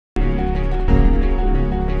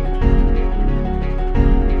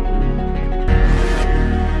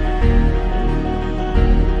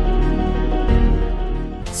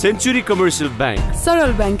Century commercial bank,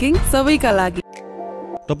 सरल banking सबैका लागि।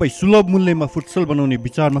 तपाईँ सुलभ मूल्यमा फुटसल बनाउने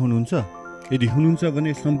विचारमा हुनुहुन्छ? यदि हुनुहुन्छ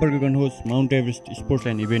भने सम्पर्क गर्नुहोस् Mount Everest sports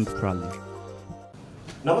and event प्रणाली।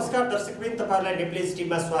 नमस्कार दर्शकवृन्द, तपाईहरुलाई नेप्लेज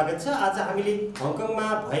टिममा स्वागत छ। आज हामीले हङकङमा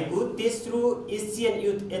भएको तेस्रो एसियन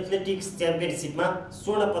युथ एथलेटिक्स च्याम्पियनशिपमा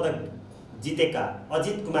स्वर्ण पदक जितेका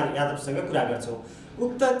अजित कुमार यादवसँग कुरा गर्छौं।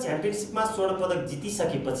 उक्त च्याम्पियनशिपमा स्वर्ण पदक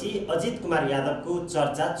जितिसकेपछि अजित कुमार यादवको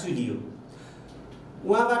चर्चा चुलियो।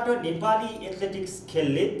 उहाँबाट नेपाली एथलेटिक्स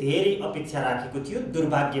खेलले धेरै अपेक्षा राखेको थियो।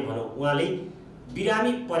 दुर्भाग्य भनौं, उहाँले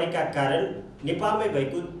बिरामी परेका कारण नेपालमै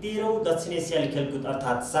भएको 13औं दक्षिण एसियाली खेलकुद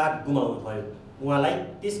अर्थात् SAG गुमाउनु भयो। उहाँलाई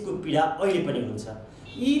त्यसको पीडा अहिले पनि हुन्छ।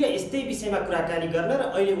 यी र यस्तै विषयमा कुराकानी गर्न र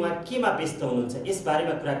अहिले उहाँ केमा व्यस्त हुनुहुन्छ यस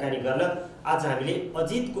बारेमा कुराकानी गर्न आज हामीले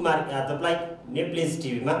अजित कुमार यादवलाई नेप्लेज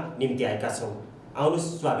टिभीमा निम्ति आएका छौं। आउनुहोस्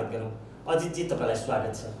स्वागत गरौँ। अजित जी, तपाईलाई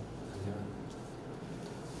स्वागत छ।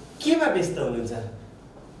 केमा व्यस्त हुनुहुन्छ?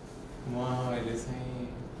 म अहिले चाहिँ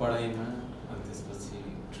पढाइमा अनि त्यसपछि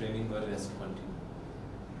ट्रेनिङ गरिरहेछु कन्टिन्यू।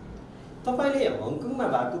 तपाईले हङकङमा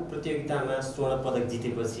भएको प्रतियोगितामा स्वर्ण पदक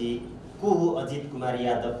जितेपछि को हो अजित कुमार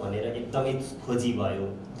यादव भनेर एकदमै खोजी भयो।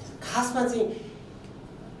 खासमा चाहिँ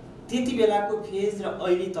त्यति बेलाको फेज र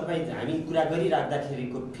अहिले तपाईँ हामी कुरा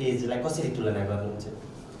गरिराख्दाखेरिको फेजलाई कसरी तुलना गर्नुहुन्छ?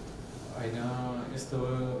 होइन, यस्तो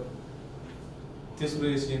तेस्रो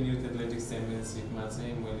एसियन युथ एथलेटिक्स च्याम्पियनसिपमा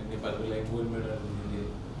चाहिँ मैले नेपालको लागि गोल्ड मेडल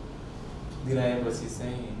दिलाएपछि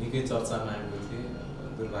चाहिँ निकै चर्चामा आएको थिएँ।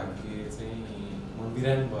 दुर्भाग्य चाहिँ म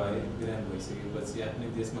बिरामी भएँ। बिरामी भइसकेपछि आफ्नै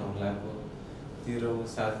देशमा हुन लागेको 13औं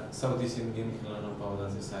साउथ एसियन गेम खेल्न नपाउँदा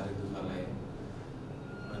चाहिँ साह्रै दुःख लाग्यो।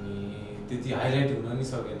 अनि त्यति हाइलाइट हुन नि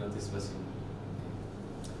सकेन। त्यसपछि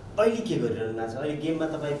अहिले के गरिरहनु भएको छ? अहिले गेममा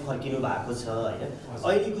तपाईँ फर्किनु भएको छ होइन?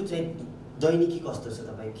 अहिलेको चाहिँ दैनिकी कस्तो छ?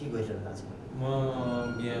 तपाईँ के गरिरहनु भएको छ? म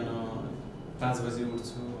बिहान 5 बजे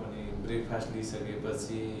उठ्छु अनि ब्रेकफास्ट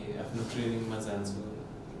लिइसकेपछि आफ्नो ट्रेनिङमा जान्छु।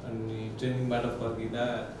 अनि ट्रेनिङबाट फर्किँदा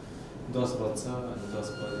 10 बज्छ। अनि 10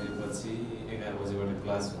 बजेपछि 11 बजेबाट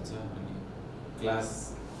क्लास हुन्छ। अनि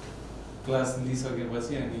क्लास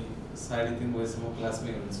लिइसकेपछि अनि 3:30 बजेसम्म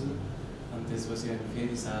क्लासमै हुन्छु। अनि त्यसपछि अनि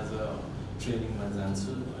फेरि साँझ ट्रेनिङमा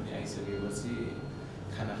जान्छु। अनि आइसकेपछि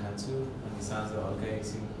खाना खान्छु। अनि साँझ हल्का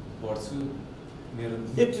एकछिन पढ्छु। मेरो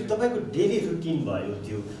तपाईँको डेली रुटिन भयो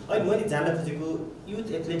त्यो। अहिले मैले जान्न खोजेको युथ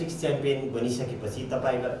एथलेटिक्स च्याम्पियन बनिसकेपछि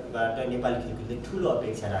तपाईँबाट नेपाली खेलकुदले ठुलो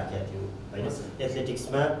अपेक्षा राखेको थियो होइन?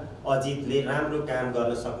 एथलेटिक्समा अजितले राम्रो काम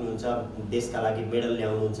गर्न सक्नुहुन्छ, देशका लागि मेडल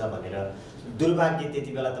ल्याउनुहुन्छ भनेर। दुर्भाग्य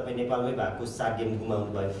त्यति बेला तपाईँ नेपालमै भएको SAG गेम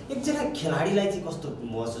गुमाउनु भयो। एकजना खेलाडीलाई चाहिँ कस्तो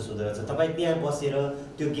महसुस हुँदो रहेछ? तपाईँ त्यहाँ बसेर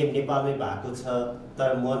त्यो गेम नेपालमै भएको छ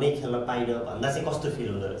तर म नै खेल्न पाइनँ भन्दा चाहिँ कस्तो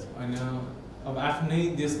फिल हुँदो रहेछ? होइन, अब आफ्नै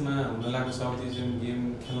देशमा हुन लागेको साउथ एसियन गेम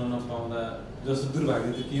खेल्न नपाउँदा जस्तो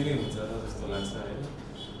दुर्भाग्य त के नै हुन्छ जस्तो लाग्छ होइन?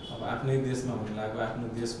 अब आफ्नै देशमा हुन लागेको, आफ्नो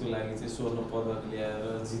देशको लागि चाहिँ स्वर्ण पदक ल्याएर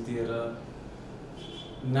जितेर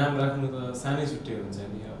नाम राख्नु त सानै छुट्टै हुन्छ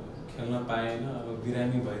नि। अब खेल्न पाएन। अब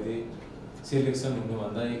बिरामी भइदिए सेलेक्सन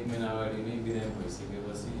हुनुभन्दा 1 महिना अगाडि नै बिरामी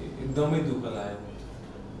भइसकेपछि एकदमै दुःख लाग्यो।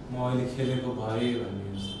 म अहिले खेलेको भए भन्ने।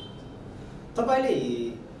 तपाईँले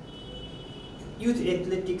युथ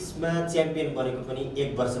एथलेटिक्समा च्याम्पियन बनेको पनि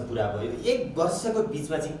 1 वर्ष पुरा भयो। 1 वर्षको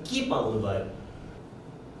बिचमा चाहिँ के पाउनु भयो?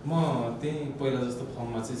 म त्यही पहिला जस्तो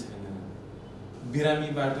फर्ममा चाहिँ छैन।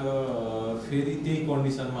 बिरामीबाट फेरि त्यही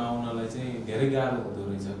कन्डिसनमा आउनलाई चाहिँ धेरै गाह्रो हुँदो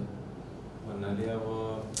रहेछ। भन्नाले अब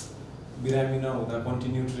बिरामी नहुँदा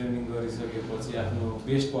कन्टिन्यू ट्रेनिङ गरिसकेपछि आफ्नो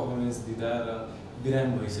बेस्ट पर्फर्मेन्स दिँदा र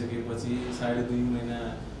बिरामी भइसकेपछि 2.5 महिना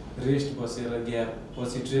रेस्ट बसेर ग्याप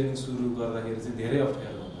पछि ट्रेनिङ सुरु गर्दाखेरि चाहिँ धेरै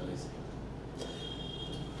अप्ठ्यारो हुँदो रहेछ।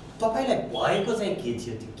 तपाईलाई भएको चाहिँ के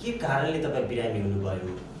थियो? के कारणले तपाईँ बिरामी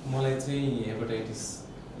हुनुभयो? मलाई चाहिँ हेपाटाइटिस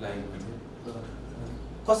लागेको थियो।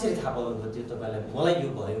 कसरी थाहा पाउनुभयो त्यो तपाईँलाई मलाई यो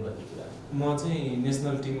भयो भन्ने कुरा? म चाहिँ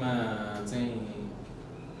नेसनल टिममा चाहिँ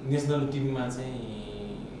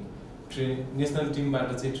नेसनल टिमबाट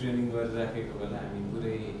चाहिँ ट्रेनिङ गरिराखेको बेला हामी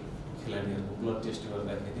पुरै खेलाडीहरूको ब्लड टेस्ट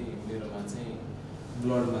गर्दाखेरि मेरोमा चाहिँ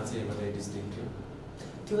ब्लडमा चाहिँ हेपाटाइटिस देख्थ्यो।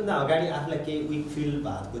 त्योभन्दा अगाडि आफूलाई केही विक फिल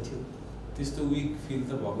भएको थियो? त्यस्तो विक फिल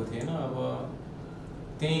त भएको थिएन। अब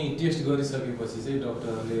त्यहीँ टेस्ट गरिसकेपछि चाहिँ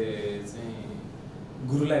डक्टरले चाहिँ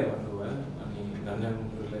गुरुलाई भन्नुभयो। अनि धन्यवाद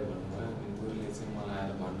गुरुलाई भन्नुभयो। अनि गुरुले चाहिँ मलाई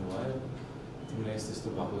आएर भन्नुभयो तिमीलाई यस्तो यस्तो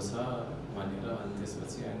भएको छ भनेर। अनि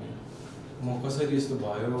त्यसपछि अनि म कसरी यस्तो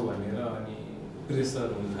भयो भनेर अनि प्रेसर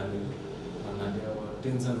हुन थाल्यो। भन्नाले अब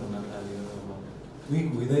टेन्सन हुन थाल्यो। अब विक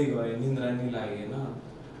हुँदै गयो, निन्द्रा नि लागेन।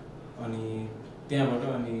 अनि त्यहाँबाट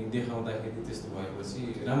अनि देखाउँदाखेरि त्यस्तो भएपछि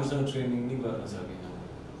राम्रोसँग ट्रेनिङ नि गर्न सकेन।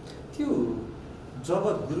 त्यो जब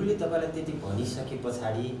गुरुले तपाईँलाई त्यति भनिसके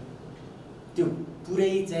पछाडि त्यो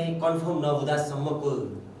पुरै चाहिँ कन्फर्म नहुँदासम्मको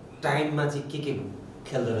टाइममा चाहिँ के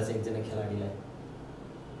खेल्दो रहेछ एकजना खेलाडीलाई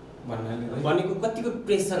भन्नाले भनेको कतिको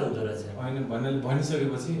प्रेसर हुँदो रहेछ होइन भन्नाले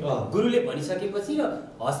भनिसकेपछि गुरुले भनिसकेपछि र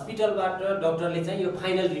हस्पिटलबाट डक्टरले चाहिँ यो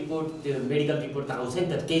फाइनल रिपोर्ट त्यो मेडिकल रिपोर्ट त आउँछ नि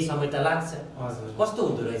त केही समय त लाग्छ हजुर कस्तो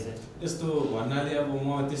हुँदो रहेछ यस्तो भन्नाले अब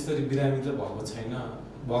म त्यसरी बिरामी त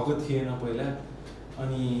भएको थिएन पहिला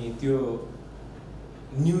अनि त्यो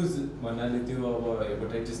न्युज भन्नाले त्यो अब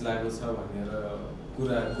हेपाटाइटिस लागेको छ भनेर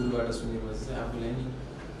कुरा गुरुबाट सुनेपछि चाहिँ आफूलाई नि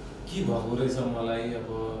के भएको रहेछ मलाई अब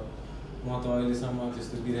म त अहिलेसम्म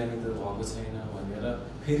त्यस्तो बिरामी त भएको छैन भनेर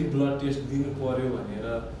फेरि ब्लड टेस्ट दिनु पर्यो भनेर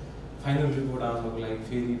फाइनल रिपोर्ट आउनको लागि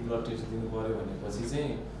फेरि ब्लड टेस्ट दिनु पर्यो भनेपछि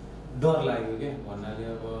चाहिँ डर लाग्यो क्या भन्नाले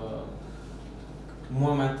अब म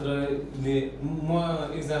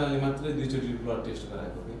एकजनाले मात्रै 2 चोटि ब्लड टेस्ट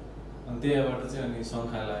गराएको कि अनि त्यहाँबाट चाहिँ अनि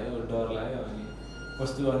शङ्का लाग्यो डर लाग्यो अनि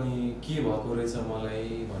कस्तो अनि के भएको रहेछ मलाई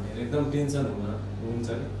भनेर एकदम टेन्सन हुन्छ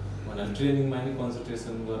नि भनेर ट्रेनिङमा नि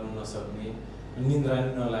कन्सन्ट्रेसन गर्न नसक्ने निन्द्रा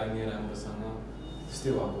नि नलाग्ने राम्रोसँग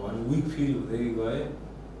त्यस्तै भएको अनि विक फिल हुँदै गएँ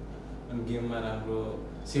अनि गेममा राम्रो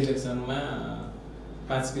सेलेक्सनमा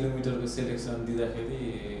 5 किलोमिटरको सेलेक्सन दिँदाखेरि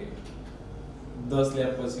 10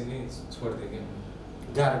 ल्यापपछि नै छोडिदिएँ गेम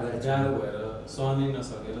गाह्रो भएर सहनै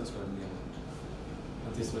नसकेर छोडिदिएँ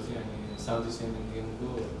त्यसपछि अनि साउथ एसियन गेमको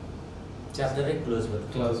च्याप्टरै क्लोज भयो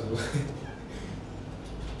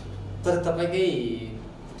तर तपाईँकै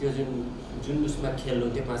त्यो जुन उसमा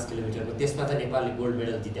खेल्नुहुन्थ्यो 5 किलोमिटरको त्यसमा त नेपालले गोल्ड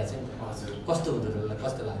मेडल जितेको छ नि त हजुर कस्तो हुँदो रहेछ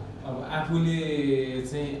कस्तो लाग्यो अब आफूले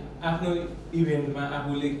चाहिँ आफ्नो इभेन्टमा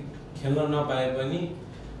आफूले खेल्न नपाए पनि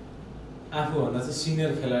आफूभन्दा चाहिँ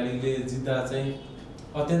सिनियर खेलाडीले जित्दा चाहिँ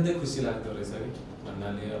अत्यन्तै खुसी लाग्दो रहेछ कि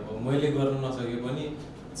भन्नाले अब मैले गर्न नसके पनि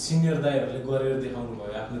सिनियर दाइहरूले गरेर देखाउनु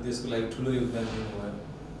भयो आफ्नो देशको लागि ठुलो योगदान दिनुभयो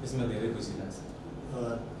त्यसमा धेरै खुसी लाग्छ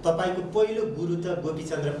तपाईँको पहिलो गुरु त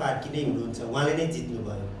गोपीचन्द्र पार्की नै हुनुहुन्छ उहाँले नै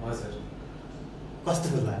जित्नुभयो हजुर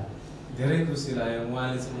कस्तो लाग्यो धेरै खुसी लाग्यो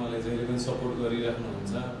उहाँले चाहिँ मलाई जहिले पनि सपोर्ट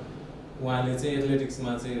गरिराख्नुहुन्छ उहाँले चाहिँ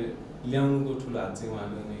एथलेटिक्समा चाहिँ ल्याउनुको ठुलो हात चाहिँ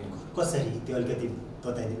उहाँले नै कसरी त्यो अलिकति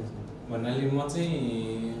बताइदिनुहोस् न भन्नाले म चाहिँ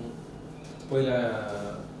पहिला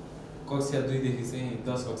कक्षा 2 देखि चाहिँ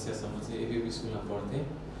 10 कक्षासम्म चाहिँ एफएफ स्कुलमा पढ्थेँ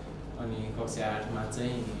अनि कक्षा 8 मा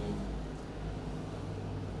चाहिँ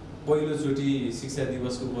पहिलोचोटि शिक्षा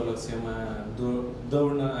दिवसको उपलक्ष्यमा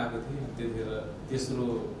दौड्न आएको थिएँ त्यतिखेर तेस्रो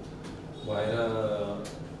भएर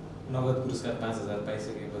नगद पुरस्कार 5000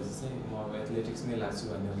 पाइसकेपछि चाहिँ म अब एथलेटिक्समै लाग्छु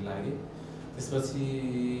भनेर लागेँ त्यसपछि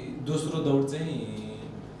दोस्रो दौड चाहिँ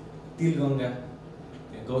तिलगङ्गा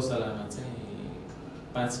गौशालामा चाहिँ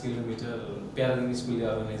 5 किलोमिटर प्यारालिङ स्कुलले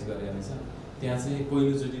अर्गनाइज गरेको रहेछ त्यहाँ चाहिँ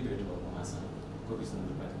पहिलोचोटि भेट भएको उहाँसँग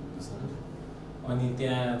गोपीचन्द्र पार्टीसँग अनि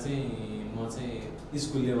त्यहाँ चाहिँ म चाहिँ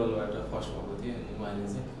स्कुल लेभलबाट फर्स्ट भएको थिएँ अनि उहाँले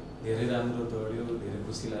चाहिँ धेरै राम्रो दौड्यो धेरै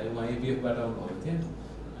खुसी लाग्यो उहाँ एबिएफबाट आउनुभएको थियो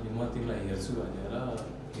अनि म तिमीलाई हेर्छु भनेर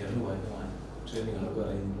हेर्नुभयो उहाँ ट्रेनिङहरू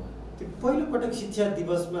गराइदिनु भयो त्यो पहिलोपटक शिक्षा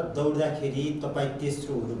दिवसमा दौड्दाखेरि तपाईँ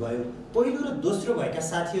तेस्रो हुनुभयो पहिलो र दोस्रो भएका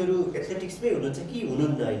साथीहरू एथलेटिक्समै हुनुहुन्छ कि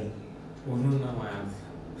हुनुहुन्न अहिले हुनुहुन्न उहाँ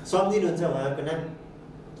सम्झिनुहुन्छ उहाँको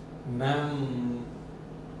नाम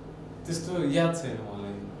त्यस्तो याद छैन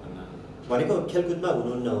मलाई भनेको खेलकुदमा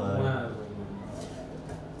हुनुहुन्न उहाँ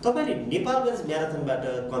तपाईँले नेपालगञ्ज म्याराथनबाट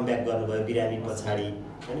कमब्याक गर्नुभयो बिरामी पछाडि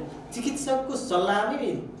होइन चिकित्सकको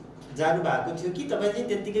सल्लाहमै जानु भएको थियो कि तपाईँ चाहिँ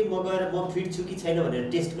त्यत्तिकै म गएर म फिट छु कि छैन भनेर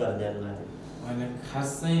टेस्ट गर्न जानुभएको थियो होइन खास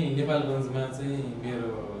चाहिँ नेपालगञ्जमा चाहिँ मेरो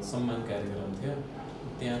सम्मान कार्यक्रम थियो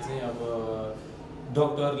त्यहाँ चाहिँ अब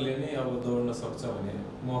डक्टरले नै अब दौड्न सक्छ भने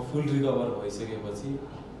म फुल रिकभर भइसकेपछि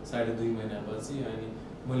 2.5 महिनापछि अनि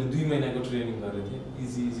मैले 2 महिनाको ट्रेनिङ गरेको थिएँ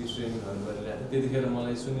इजी ट्रेनिङहरू गरिरहेको थिएँ त्यतिखेर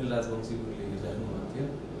मलाई सुनिल राजवंशी गुरुले हेरिराख्नु भएको थियो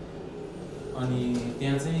अनि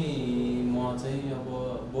त्यहाँ चाहिँ म चाहिँ अब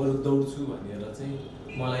बरु दौड्छु भनेर चाहिँ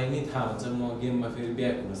मलाई नै थाहा हुन्छ म गेममा फेरि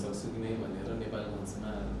ब्याक हुन सक्छु कि नै भनेर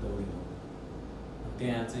नेपालगञ्जमा दौडेको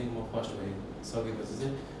त्यहाँ चाहिँ म फर्स्ट भइसकेपछि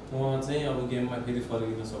चाहिँ म चाहिँ अब गेममा फेरि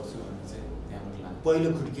फर्किन सक्छु भन्ने चाहिँ त्यहाँबाट लाग्यो पहिलो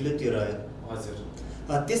खुड्किलो त्यो रह्यो हजुर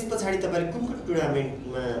त्यस पछाडि तपाईँले कुन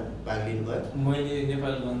टुर्नामेन्टमा भाग लिनुभयो मैले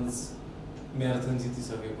नेपालगञ्ज म्याराथन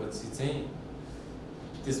जितिसकेपछि चाहिँ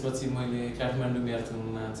त्यसपछि मैले काठमाडौँ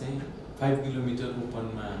म्याराथनमा चाहिँ 5 किलोमिटर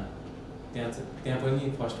ओपनमा त्यहाँ पनि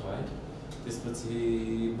फर्स्ट भएँ त्यसपछि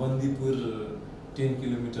बन्दीपुर 10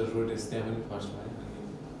 किलोमिटर रोड रेस त्यहाँ पनि फर्स्ट भएँ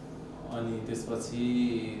अनि त्यसपछि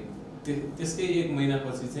त्यसकै 1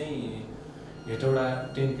 महिनापछि चाहिँ हेटौडा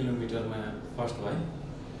 10 किलोमिटरमा फर्स्ट भएँ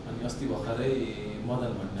अनि अस्ति भर्खरै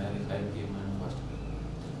मदन भण्डारी 5K मा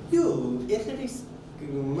फर्स्ट यो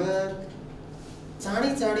एथलेटिक्समा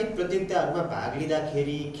चाँडै प्रतियोगिताहरूमा भाग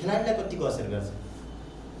लिँदाखेरि खेलाडीलाई कतिको असर गर्छ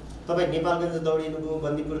तपाईँ नेपालगञ्ज दौडिनुभयो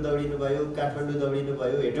बन्दीपुर दौडिनुभयो काठमाडौँ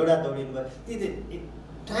दौडिनुभयो हेटौडा दौडिनुभयो ती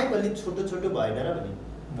टाइम अलिक छोटो भएन र भने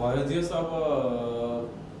भयो जस अब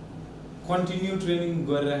कन्टिन्यू ट्रेनिङ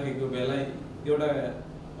गरिराखेको बेला एउटा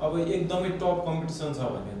अब एकदमै टप कम्पिटिसन छ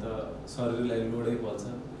भने त शरीरलाई लोडै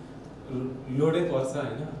पर्छ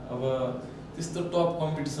होइन। अब त्यस्तो टप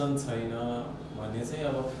कम्पिटिसन छैन भने चाहिँ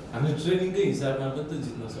अब हामीले ट्रेनिङकै हिसाबमा पनि त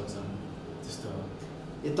जित्न सक्छौँ त्यस्तो हो।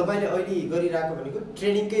 यो तपाईँले अहिले गरिरहेको भनेको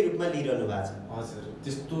ट्रेनिङकै रूपमा लिइरहनु भएको छ? हजुर,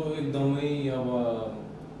 त्यस्तो एकदमै अब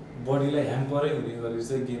बडीलाई ह्याम्परै हुने गरी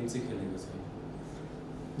चाहिँ गेम चाहिँ खेलेको छैन।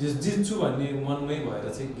 जित्छु भन्ने मनमै भएर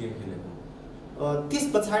चाहिँ गेम खेलेको। त्यस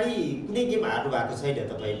पछाडि कुनै गेम हार्नु भएको छैन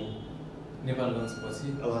तपाईँले? नेपालगञ्जपछि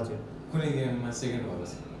हजुर कुनै गेममा सेकेन्ड भएको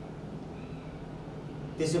छ।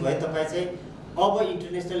 त्यसो भए तपाईँ चाहिँ अब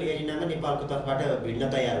इन्टरनेसनल एरिनामा नेपालको तर्फबाट भिड्न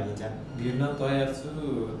तयार हुनुहुन्छ? भिड्न तयार छु,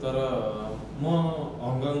 तर म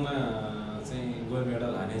हङकङमा चाहिँ गोल्ड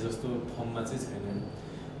मेडल हाने जस्तो फर्ममा चाहिँ छैन।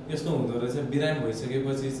 यस्तो हुँदो रहेछ, बिरामी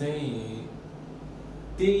भइसकेपछि चाहिँ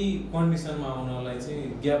त्यही कन्डिसनमा आउनलाई चाहिँ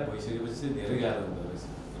ग्याप भइसकेपछि चाहिँ धेरै गाह्रो हुँदो रहेछ।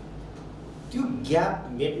 त्यो ग्याप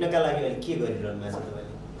मेट्नका लागि अहिले के गरिरहनु भएको छ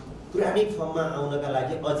तपाईँले? पुरानै फर्ममा आउनका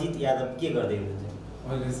लागि अजित यादव के गर्दै हुनुहुन्छ?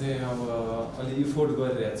 अहिले चाहिँ अब अलि इफोर्ट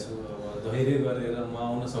गरिरहेको छु, अब धैर्य गरेर म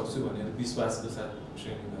आउन सक्छु भनेर विश्वासको साथ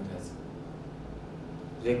ट्रेनिङ गरिरहेको छु।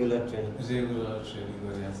 रेगुलर ट्रेनिङ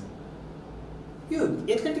गरिरहेको छु। यो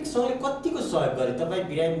एथलेटिक्स सङ्घले कतिको सहयोग गर्यो? तपाईँ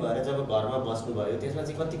बिरामी भएर जब घरमा बस्नुभयो त्यसमा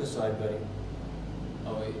चाहिँ कतिको सहयोग गर्यो?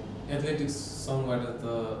 अब एथलेटिक्स सङ्घबाट त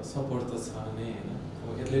सपोर्ट त छ नै होइन।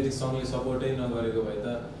 अब एथलेटिक्स सङ्घले सपोर्टै नगरेको भए त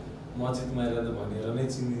म अजित माइरा त भनेर नै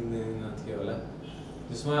चिनिँदैन थियो होला।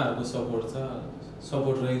 उहाँहरूको सपोर्ट छ,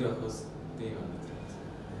 सपोर्ट रहिरहोस् त्यही भन्नु थियो।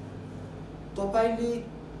 तपाईँले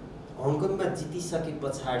हङकङमा जितिसके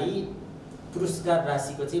पछाडि पुरस्कार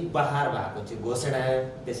राशिको चाहिँ बहार भएको थियो घोषणा।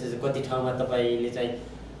 त्यसपछि कति ठाउँमा तपाईँले चाहिँ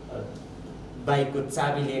बाइकको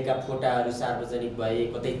चाबी लिएका फोटाहरू सार्वजनिक भए,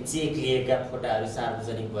 कतै चेक लिएका फोटाहरू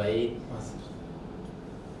सार्वजनिक भए।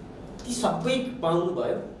 ती सबै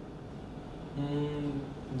पाउनुभयो?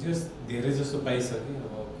 जस धेरै जसो पाइसकेँ,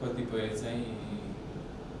 अब कतिपय चाहिँ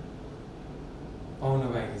पाउन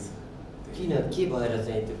बाँकी छ। किन, के भएर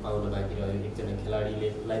चाहिँ त्यो पाउन बाँकी रह्यो? एकजना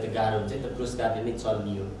खेलाडीलाई त गाह्रो हुन्छ नि त, पुरस्कारले नै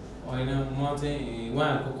चल्नियो। होइन, म चाहिँ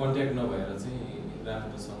उहाँहरूको कन्ट्याक्ट नभएर चाहिँ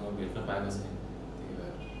राम्रोसँग भेट्न पाएको छैन।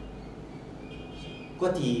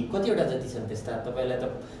 कतिवटा जति छन् त्यस्ता? तपाईँलाई त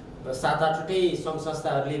 7-8वटै सङ्घ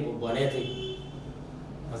संस्थाहरूले भनेको थिए।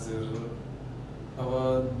 हजुर, अब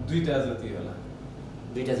 2टा जति होला।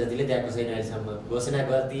 2टा जतिले दिएको छैन अहिलेसम्म घोषणा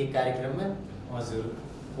गरिदिए कार्यक्रममा? हजुर,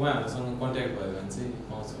 उहाँहरूसँग कन्ट्याक्ट भयो भने चाहिँ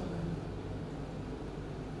पाउँछ होला।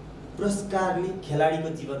 पुरस्कारले खेलाडीको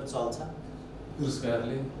जीवन चल्छ?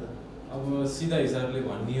 पुरस्कारले अब सिधा हिसाबले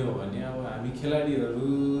भन्ने हो भने अब हामी खेलाडीहरू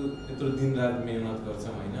यत्रो दिनरात मेहनत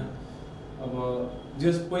गर्छौँ होइन। अब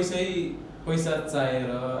जस पैसा चाहेर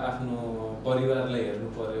आफ्नो परिवारलाई हेर्नु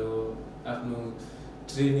पर्यो, आफ्नो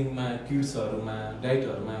ट्रेनिङमा, किट्सहरूमा,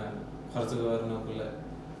 डाइटहरूमा खर्च गर्नको लागि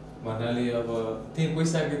भन्नाले अब त्यही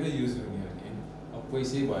पैसाकै त युज हुने हो नि। अब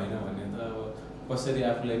पैसै भएन भने त अब कसरी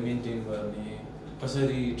आफूलाई मेन्टेन गर्ने,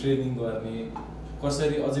 कसरी ट्रेनिङ गर्ने,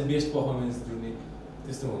 कसरी अझै बेस्ट पर्फर्मेन्स दिने,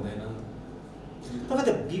 त्यस्तो हुँदैन नि त। तपाईँ त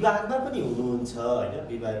विभागमा पनि हुनुहुन्छ होइन,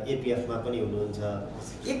 विभाग एपिएफमा पनि हुनुहुन्छ।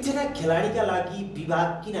 एकजना खेलाडीका लागि विभाग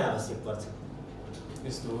किन आवश्यक पर्छ?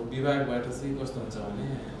 यस्तो विभागबाट चाहिँ कस्तो हुन्छ भने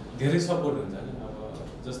धेरै सपोर्ट हुन्छ नि। अब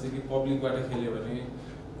जस्तै कि पब्लिकबाट खेल्यो भने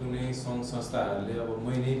कुनै सङ्घ संस्थाहरूले अब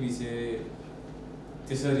महिनै पछि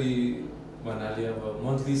त्यसरी भन्नाले अब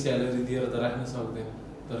मन्थली स्यालेरी दिएर त राख्न सक्दैन।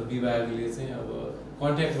 तर विभागले चाहिँ अब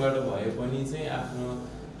कन्ट्याक्टबाट भए पनि चाहिँ आफ्नो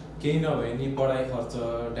केही नभए नि पढाइ खर्च,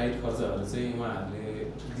 डाइट खर्चहरू चाहिँ उहाँहरूले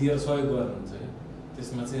दिएर सहयोग गर्नुहुन्छ है,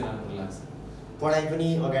 त्यसमा चाहिँ राम्रो लाग्छ। पढाइ पनि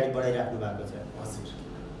अगाडि बढाइराख्नु भएको छ? हजुर।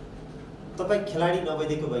 तपाईँ खेलाडी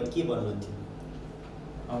नभइदिएको भए के भन्नुहुन्थ्यो?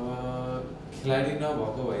 अब खेलाडी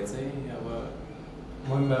नभएको भए चाहिँ अब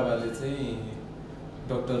मम्मी बाबाले चाहिँ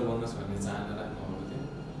डक्टर बन्नुहोस् भन्ने चाहना राख्नुभएको थियो।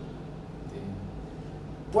 त्यही।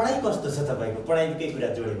 पढाइ कस्तो छ तपाईँको? पढाइकै कुरा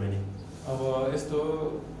जोड्यो भने अब यस्तो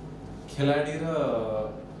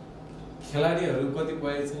खेलाडीहरू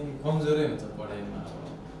कतिपय चाहिँ कमजोरै हुन्छ पढाइमा। अब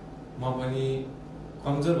म पनि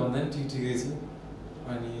कमजोर भन्दा पनि ठिकै छु।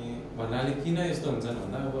 अनि भन्नाले किन यस्तो हुन्छन्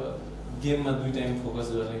भन्दा अब गेममा 2 टाइम फोकस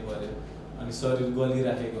गर्नै पर्यो, अनि शरीर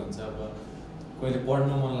गलिराखेको हुन्छ। अब कहिले पढ्न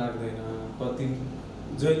मन लाग्दैन, कति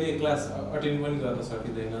जहिले क्लास अटेन्ड पनि गर्न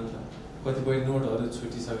सकिँदैन नि त, कतिपय नोटहरू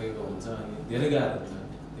छुटिसकेको हुन्छ, अनि धेरै गाह्रो हुन्छ।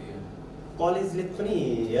 त्यही हो। कलेजले पनि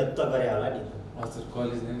हेल्प त गरे होला नि? हजुर,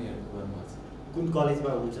 कलेजले नि हेल्प गर्नुहुन्छ। कुन कलेजमा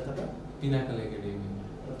हुनुहुन्छ तपाईँ? Pinnacle academy.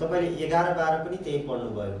 तपाईँले 11-12 पनि त्यही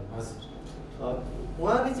पढ्नुभयो? हजुर।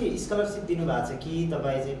 उहाँले चाहिँ स्कलरसिप दिनुभएको छ कि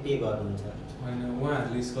तपाईँ चाहिँ पे गर्नुहुन्छ? होइन,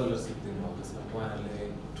 उहाँहरूले स्कलरसिप दिनुभएको छ, उहाँहरूले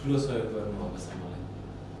ठुलो सहयोग गर्नुभएको छ मलाई।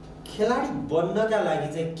 खेलाडी बन्नका लागि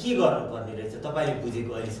चाहिँ के गर्नुपर्ने रहेछ तपाईँले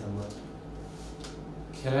बुझेको अहिलेसम्म?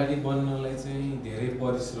 खेलाडी बन्नलाई चाहिँ धेरै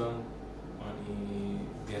परिश्रम अनि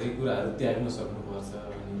धेरै कुराहरू त्याग्न सक्नुपर्छ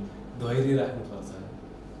अनि धैर्य राख्नुपर्छ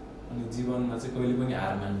अनि जीवनमा चाहिँ कहिले पनि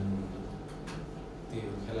हार मान्नुहुन्न। त्यही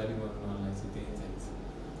हो, खेलाडी बन्नलाई चाहिँ त्यही चाहिन्छ।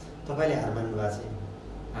 तपाईँले हार मान्नु भएको छैन?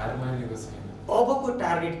 हार मानेको छैन। अबको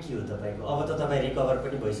टार्गेट के हो तपाईँको? अब त तपाईँ रिकभर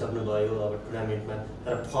पनि भइसक्नु भयो अब टुर्नामेन्टमा,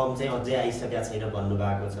 तर फर्म चाहिँ अझै आइसकेको छैन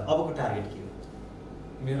भन्नुभएको छ। अबको टार्गेट के हो?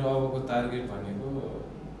 मेरो अबको टार्गेट भनेको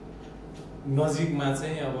नजिकमा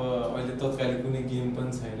चाहिँ अब अहिले तत्कालीन कुनै गेम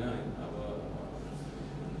पनि छैन होइन। अब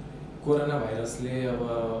कोरोना भाइरसले अब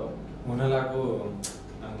हुन लागेको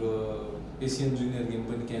हाम्रो एसियन जुनियर गेम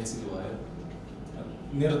पनि क्यान्सल भयो।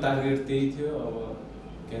 मेरो टार्गेट त्यही थियो। अब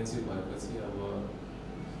क्यान्सल भएपछि अब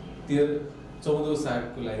 14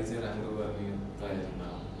 सागको लागि चाहिँ राम्रो गर्ने तयारीमा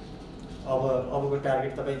हो। अबको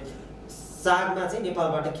टार्गेट तपाईँ सागमा चाहिँ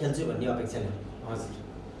नेपालबाट खेल्छु भन्ने अपेक्षा नै? हजुर।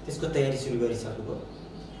 त्यसको तयारी सुरु गरिसक्नुभयो?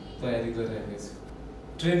 तयारी गरिरहेको छु।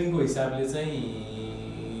 ट्रेनिङको हिसाबले चाहिँ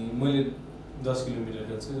मैले 10 किलोमिटर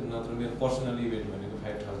खेल्छु, नत्र मेरो पर्सनल इभेन्ट भनेको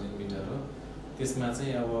 5000 मिटर हो। त्यसमा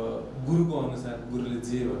चाहिँ अब गुरुको अनुसार गुरुले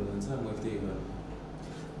जे भन्नुहुन्छ मैले त्यही गर्छु।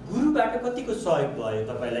 गुरुबाट कतिको सहयोग भयो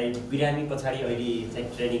तपाईँलाई? बिरामी पछाडि अहिले चाहिँ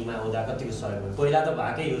ट्रेनिङमा आउँदा कतिको सहयोग भयो? पहिला त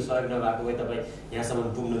भएकै हो, सहयोग नभएको भए तपाईँ यहाँसम्म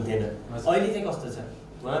पुग्नुहुन्थेन। अहिले चाहिँ कस्तो छ?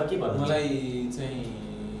 उहाँहरू के भन्नु? मलाई चाहिँ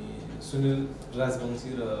सुनिल राजवंशी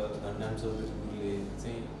र धनराम चौधरी गुरुले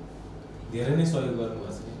चाहिँ धेरै नै सहयोग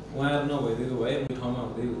गर्नुभएको छ। उहाँहरू नभइदिएको भए ठाउँमा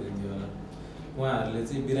हुँदै हुँदैन थियो होला। उहाँहरूले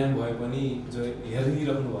चाहिँ बिरामी भए पनि जो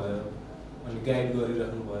हेरिराख्नु भयो अनि गाइड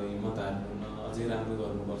गरिराख्नु भयो, हिम्मत हार्नुहुन्न, अझै राम्रो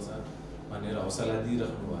गर्नुपर्छ भनेर हौसला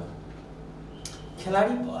दिइराख्नु भयो।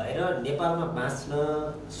 खेलाडी भएर नेपालमा बाँच्न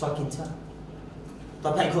सकिन्छ?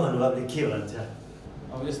 तपाईँको अनुभवले के भन्छ?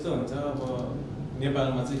 अब यस्तो हुन्छ, अब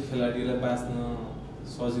नेपालमा चाहिँ खेलाडीलाई बाँच्न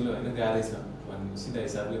सजिलो होइन, गाह्रै छ भन्ने सिधा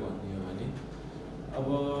हिसाबले भन्ने हो भने अब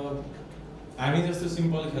हामी जस्तो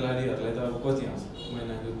सिम्पल खेलाडीहरूलाई त अब कति आउँछ?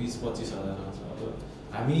 महिनाको 20-25 हजार आउँछ। अब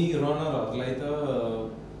हामी रनरहरूलाई त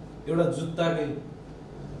एउटा जुत्ताकै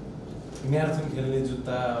म्याराथन खेल्ने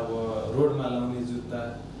जुत्ता, अब रोडमा लाउने जुत्ता,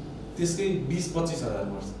 त्यसकै 20-25 हजार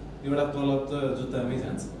पर्छ। एउटा तलब त जुत्तामै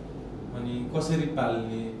जान्छ। अनि कसरी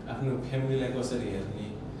पाल्ने, आफ्नो फ्यामिलीलाई कसरी हेर्ने,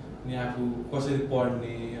 अनि आफू कसरी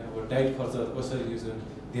पढ्ने, अब डाइट खर्चहरू कसरी युज गर्ने,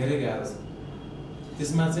 धेरै गाह्रो छ।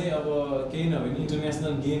 त्यसमा चाहिँ अब केही नभए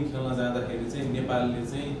इन्टरनेसनल गेम खेल्न जाँदाखेरि चाहिँ नेपालले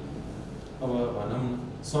चाहिँ अब भनौँ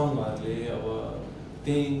सङ्घहरूले अब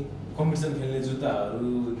त्यही कम्पिटिसन खेल्ने जुत्ताहरू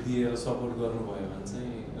दिएर सपोर्ट गर्नुभयो भने चाहिँ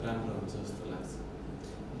राम्रो हुन्छ जस्तो लाग्छ।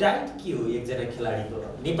 डाइट के हो एकजना खेलाडीको?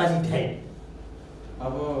 नेपाली डाइट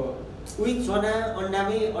अब उही चना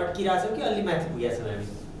अन्डामै अड्किरहेको छ कि अलि माथि पुगेको छ हामी?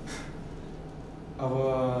 अब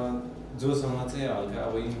जोसँग चाहिँ हल्का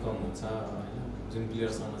अब इन्कम हुन्छ होइन, जुन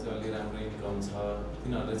प्लेयरसँग चाहिँ अलि राम्रो इन्कम छ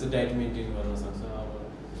तिनीहरूले चाहिँ डाइट मेन्टेन गर्न सक्छ।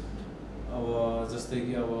 अब जस्तै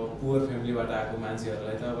कि अब पुवर फ्यामिलीबाट आएको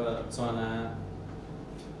मान्छेहरूलाई त अब चना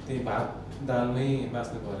त्यही भात दालमै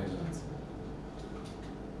बाँच्नु परेको हुन्छ।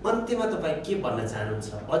 अन्त्यमा तपाईँ के भन्न चाहनुहुन्छ?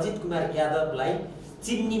 अजित कुमार यादवलाई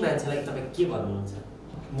चिन्ने मान्छेलाई तपाईँ के भन्नुहुन्छ?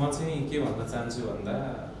 म चाहिँ के भन्न चाहन्छु भन्दा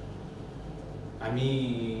हामी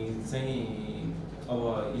चाहिँ अब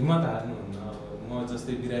हिम्मत हार्नुहुन्न। अब म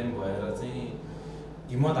जस्तै बिरामी भएर चाहिँ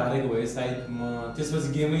हिम्मत हारेको भए सायद म त्यसपछि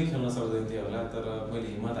गेमै खेल्न सक्दैन थिएँ होला, तर मैले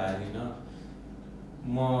हिम्मत हारिनँ।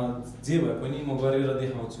 म जे भए पनि म गरेर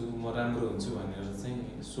देखाउँछु, म राम्रो हुन्छु भनेर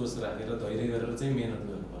चाहिँ सोच राखेर धैर्य गरेर चाहिँ मेहनत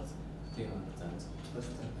गर्नुपर्छ। के भन्न चाहन्छु?